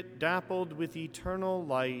spirit dappled with eternal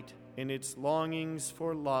light in its longings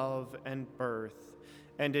for love and birth,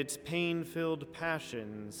 and its pain-filled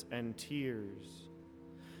passions and tears.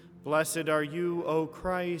 Blessed are you, O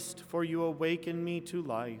Christ, for you awaken me to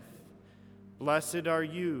life. Blessed are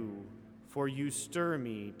you, for you stir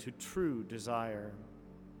me to true desire.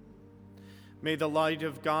 May the light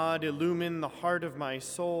of God illumine the heart of my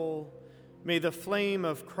soul. May the flame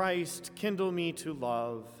of Christ kindle me to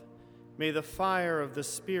love. May the fire of the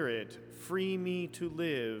Spirit free me to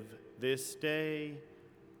live this day,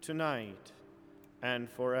 tonight, and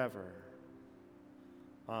forever.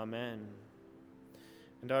 Amen.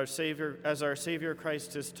 And as our Savior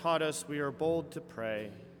Christ has taught us, we are bold to pray.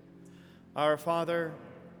 Our Father,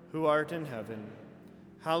 who art in heaven,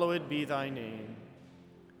 hallowed be thy name.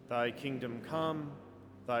 Thy kingdom come,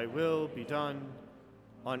 thy will be done,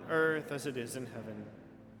 on earth as it is in heaven.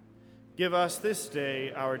 Give us this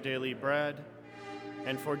day our daily bread,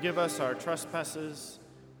 and forgive us our trespasses,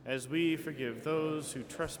 as we forgive those who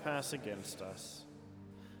trespass against us.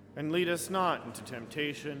 And lead us not into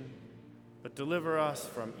temptation, but deliver us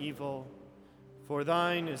from evil. For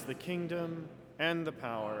thine is the kingdom, and the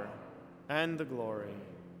power, and the glory,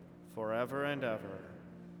 forever and ever.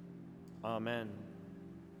 Amen.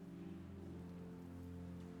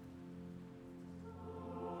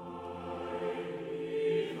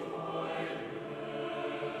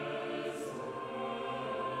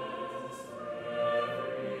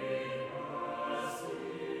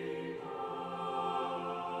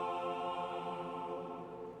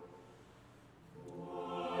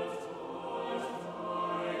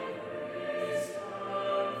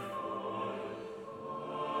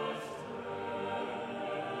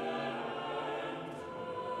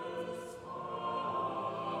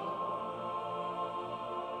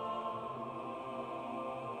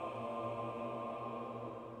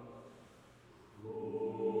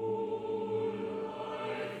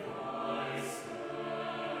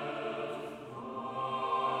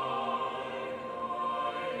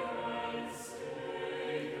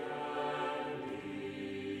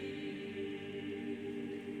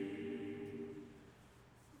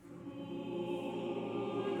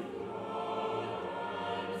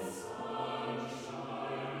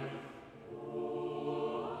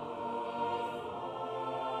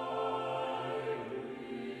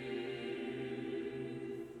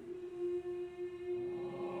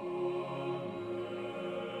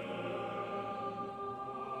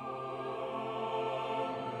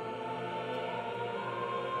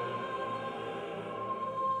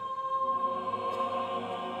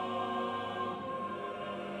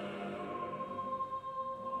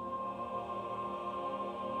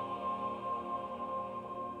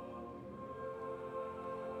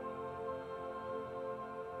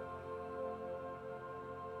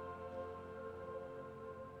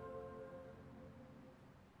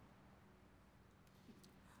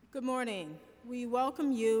 Good morning. We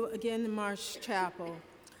welcome you again to Marsh Chapel.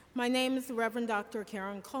 My name is the Reverend Dr.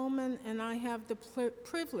 Karen Coleman, and I have the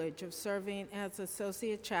privilege of serving as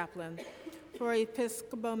Associate Chaplain for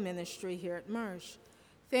Episcopal Ministry here at Marsh.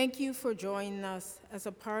 Thank you for joining us as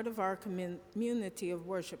a part of our community of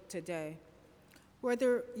worship today.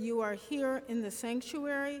 Whether you are here in the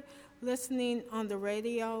sanctuary, listening on the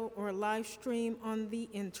radio, or live stream on the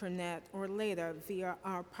internet, or later via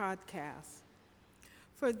our podcast.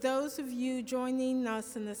 For those of you joining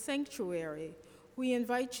us in the sanctuary, we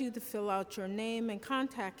invite you to fill out your name and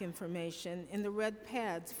contact information in the red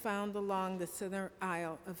pads found along the center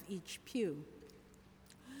aisle of each pew.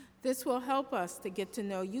 This will help us to get to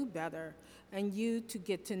know you better and you to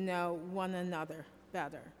get to know one another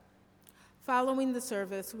better. Following the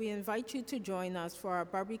service, we invite you to join us for our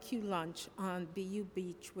barbecue lunch on BU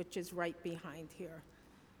Beach, which is right behind here.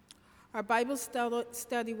 Our Bible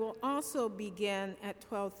study will also begin at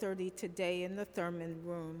 12:30 today in the Thurman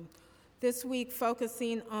Room, this week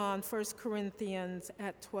focusing on 1 Corinthians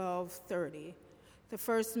at 12:30. The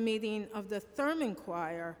first meeting of the Thurman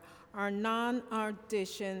Choir, our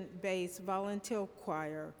non-audition-based volunteer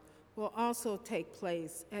choir, will also take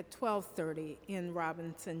place at 12:30 in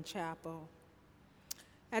Robinson Chapel.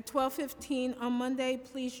 At 12:15 on Monday,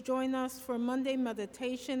 please join us for Monday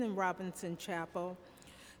meditation in Robinson Chapel.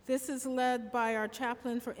 This is led by our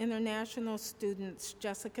chaplain for international students,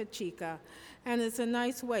 Jessica Chica, and is a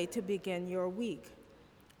nice way to begin your week.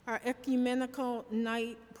 Our ecumenical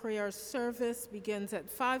night prayer service begins at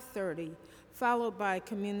 5:30, followed by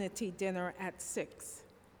community dinner at 6.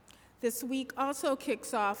 This week also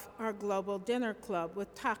kicks off our Global Dinner Club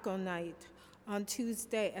with Taco Night on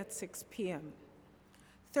Tuesday at 6 p.m.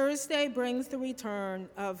 Thursday brings the return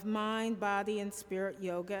of Mind, Body, and Spirit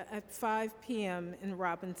Yoga at 5 p.m. in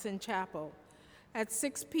Robinson Chapel. At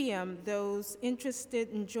 6 p.m., those interested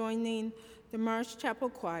in joining the Marsh Chapel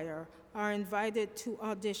Choir are invited to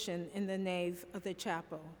audition in the nave of the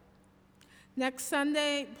chapel. Next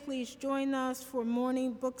Sunday, please join us for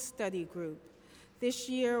morning book study group. This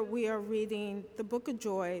year, we are reading The Book of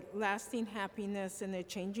Joy, Lasting Happiness in a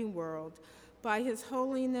Changing World by His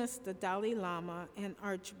Holiness the Dalai Lama and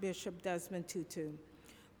Archbishop Desmond Tutu.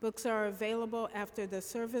 Books are available after the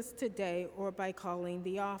service today or by calling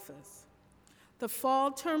the office. The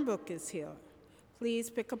fall term book is here.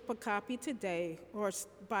 Please pick up a copy today or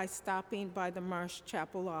by stopping by the Marsh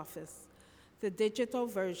Chapel office. The digital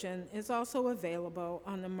version is also available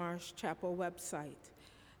on the Marsh Chapel website.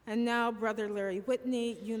 And now, Brother Larry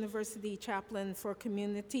Whitney, University Chaplain for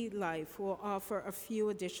Community Life, will offer a few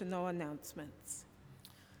additional announcements.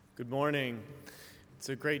 Good morning. It's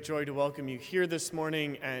a great joy to welcome you here this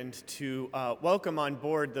morning and to welcome on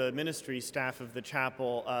board the ministry staff of the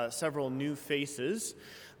chapel several new faces.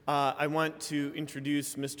 I want to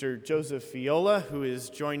introduce Mr. Joseph Viola, who is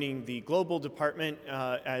joining the Global Department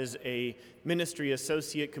as a ministry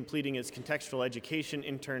associate, completing his contextual education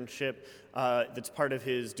internship that's part of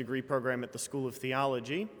his degree program at the School of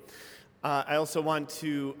Theology. I also want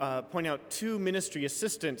to point out two ministry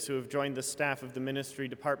assistants who have joined the staff of the ministry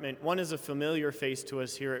department. One is a familiar face to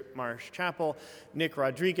us here at Marsh Chapel. Nick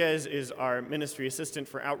Rodriguez is our ministry assistant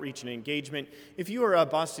for outreach and engagement. If you are a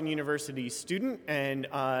Boston University student, and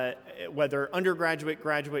whether undergraduate,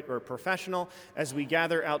 graduate, or professional, as we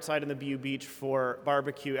gather outside on the BU Beach for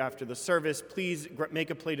barbecue after the service, please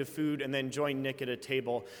make a plate of food and then join Nick at a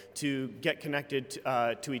table to get connected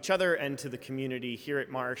to each other and to the community here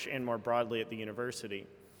at Marsh and more broadly at the university.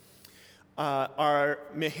 Our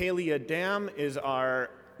Mihalia Dam is our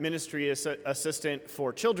ministry assistant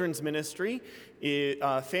for children's ministry.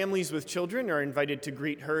 Families with children are invited to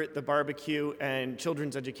greet her at the barbecue, and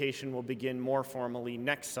children's education will begin more formally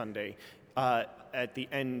next Sunday at the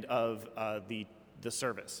end of the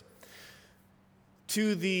service.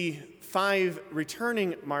 To the 5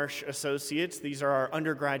 returning Marsh associates, these are our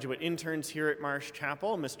undergraduate interns here at Marsh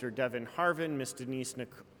Chapel, Mr. Devin Harvin, Ms. Denise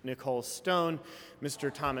Nicole Stone,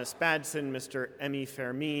 Mr. Thomas Badson, Mr. Emmy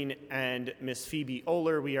Fermin, and Ms. Phoebe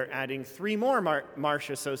Oler. We are adding 3 more Marsh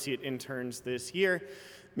associate interns this year,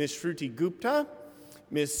 Ms. Shruti Gupta,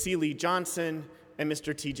 Ms. Celie Johnson, and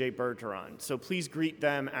Mr. TJ Bergeron. So please greet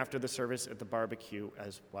them after the service at the barbecue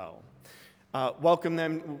as well. Welcome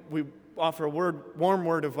them. We offer a warm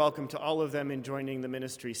word of welcome to all of them in joining the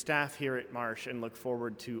ministry staff here at Marsh and look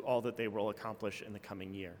forward to all that they will accomplish in the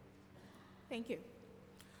coming year. Thank you.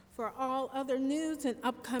 For all other news and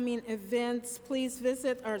upcoming events, please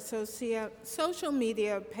visit our social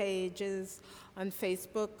media pages on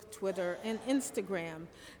Facebook, Twitter, and Instagram,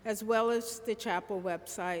 as well as the chapel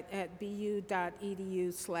website at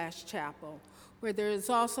bu.edu/chapel, where there is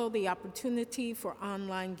also the opportunity for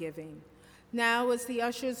online giving. Now, as the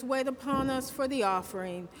ushers wait upon us for the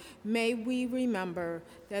offering, may we remember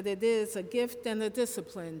that it is a gift and a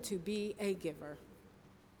discipline to be a giver.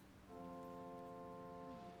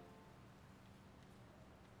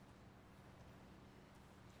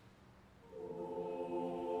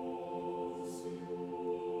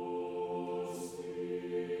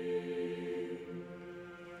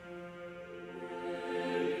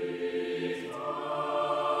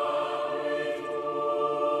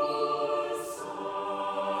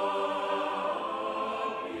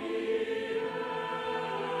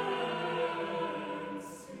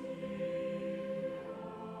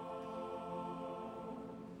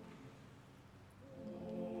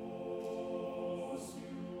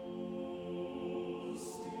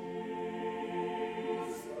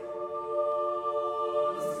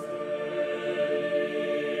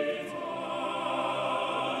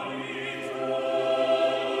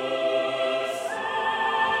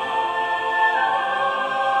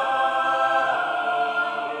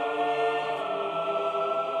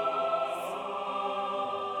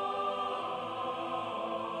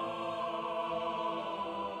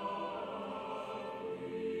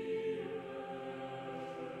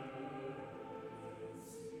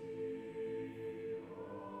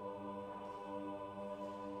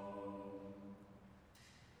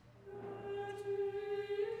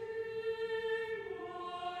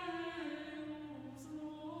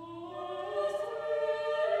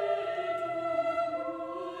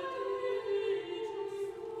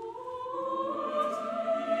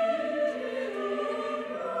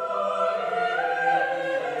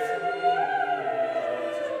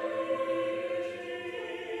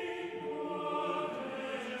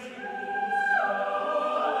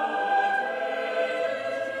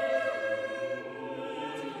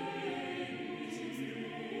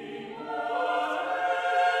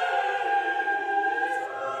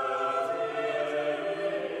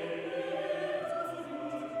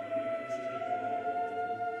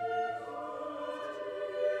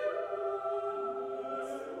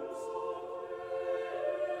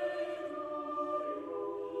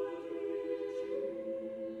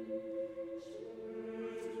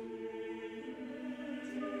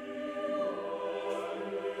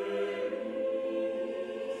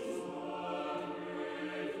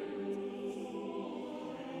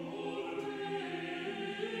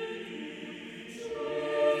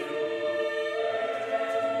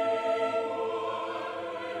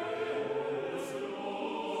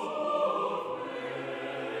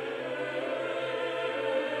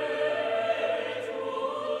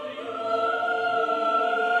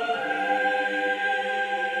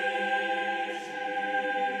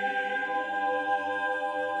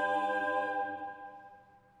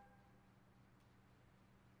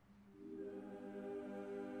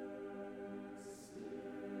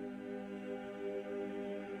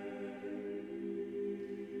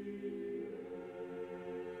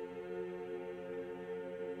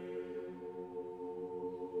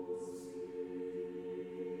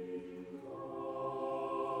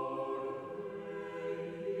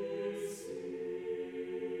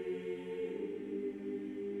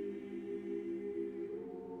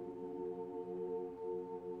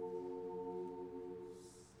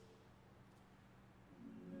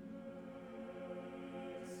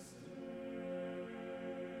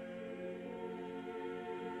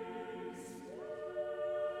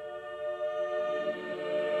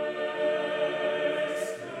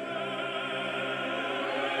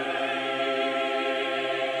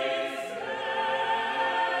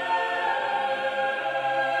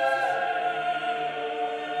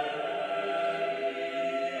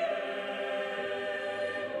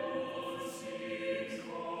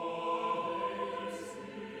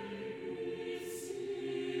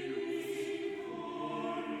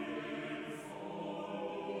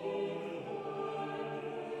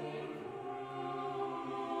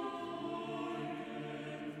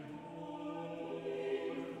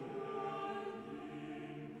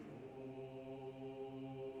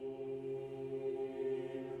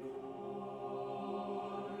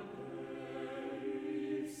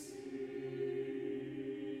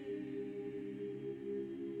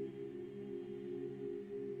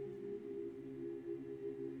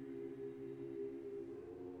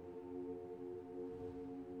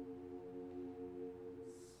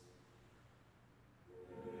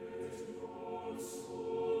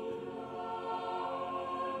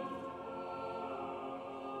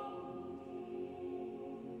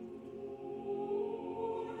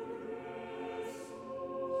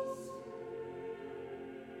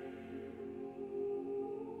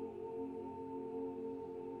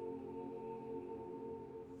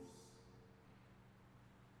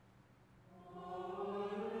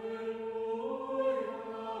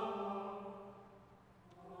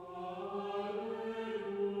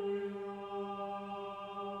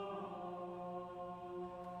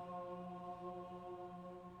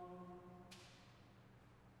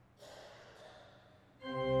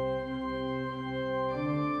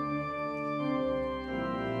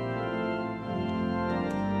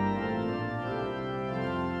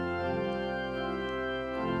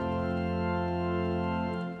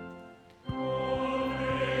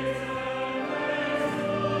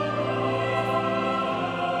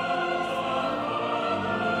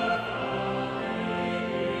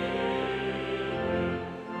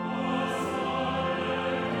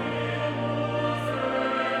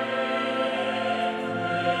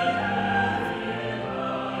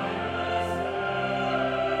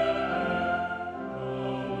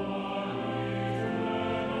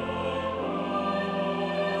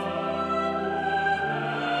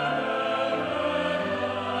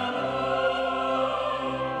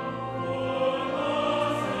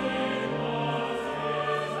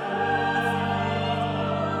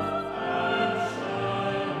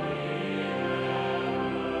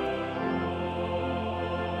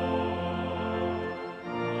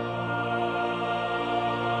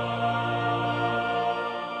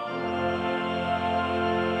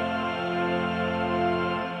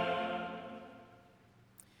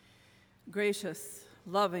 gracious,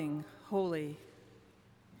 loving, holy.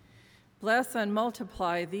 Bless and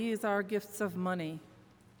multiply these our gifts of money,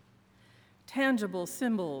 tangible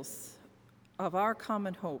symbols of our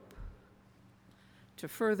common hope, to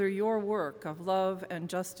further your work of love and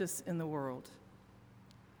justice in the world.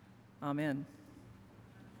 Amen.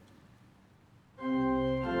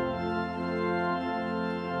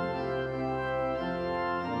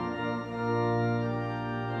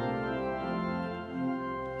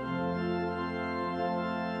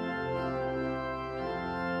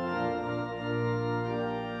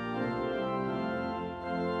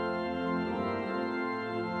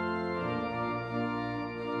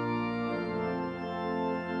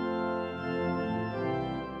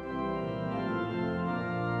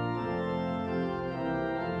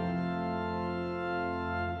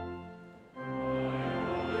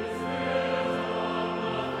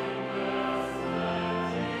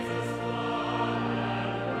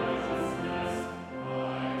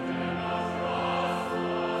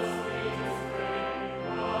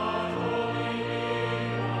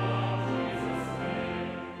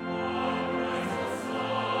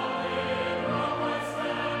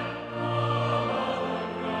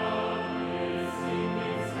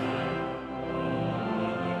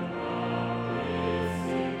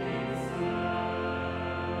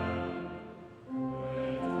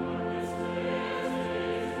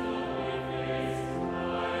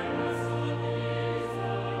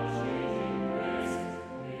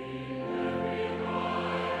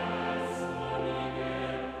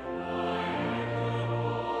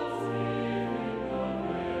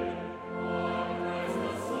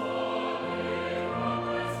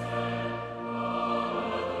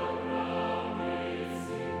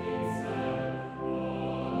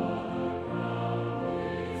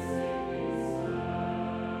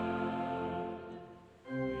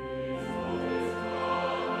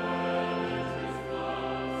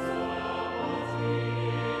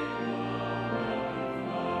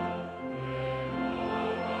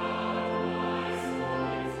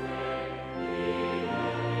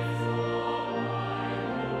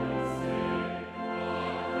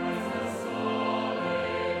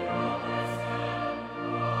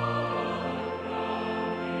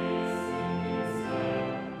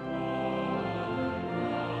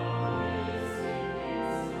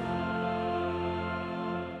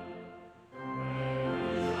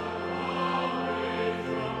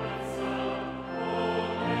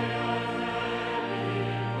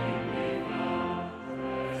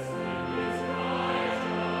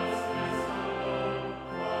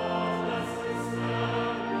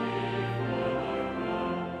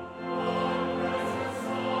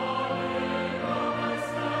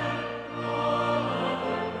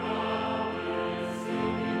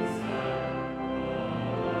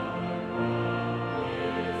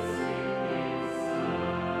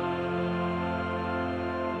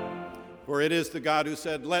 For it is the God who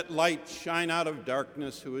said, "Let light shine out of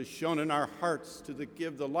darkness," who has shown in our hearts to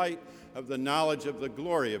give the light of the knowledge of the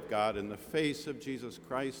glory of God in the face of Jesus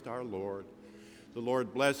Christ our Lord. The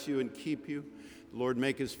Lord bless you and keep you. The Lord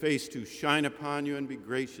make his face to shine upon you and be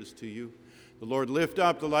gracious to you. The Lord lift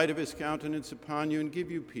up the light of his countenance upon you and give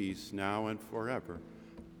you peace now and forever.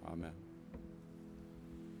 Amen.